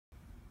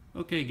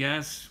Okay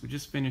guys, we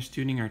just finished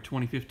tuning our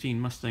 2015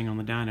 Mustang on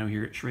the dyno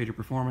here at Shrader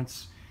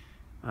Performance.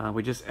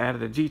 We just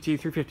added a GT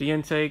 350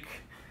 intake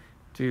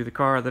to the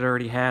car that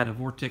already had a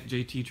Vortech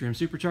JT trim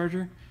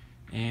supercharger,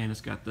 and it's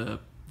got the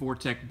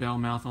Vortech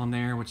bellmouth on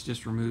there, which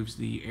just removes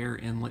the air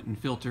inlet and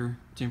filter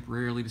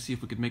temporarily to see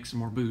if we could make some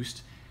more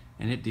boost,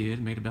 and it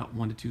did, made about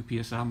 1 to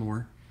 2 psi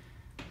more.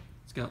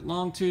 It's got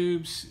long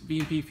tubes,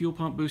 V&P fuel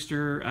pump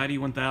booster, ID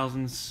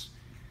 1000s,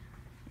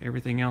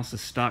 everything else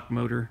is stock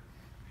motor.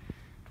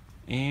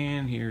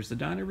 And here's the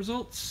dyno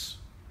results.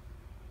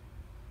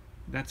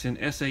 That's in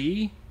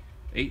SAE,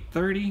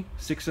 830,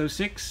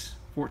 606,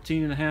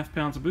 14.5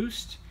 pounds of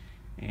boost.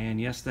 And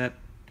yes, that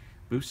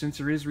boost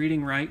sensor is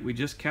reading right. We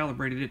just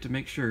calibrated it to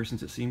make sure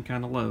since it seemed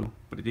kind of low,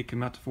 but it did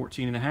come out to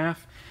 14.5.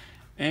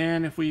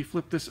 And if we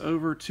flip this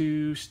over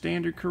to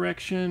standard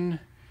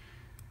correction,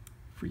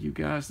 for you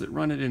guys that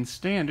run it in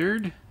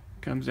standard,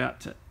 comes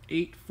out to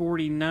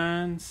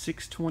 849,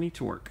 620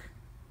 torque.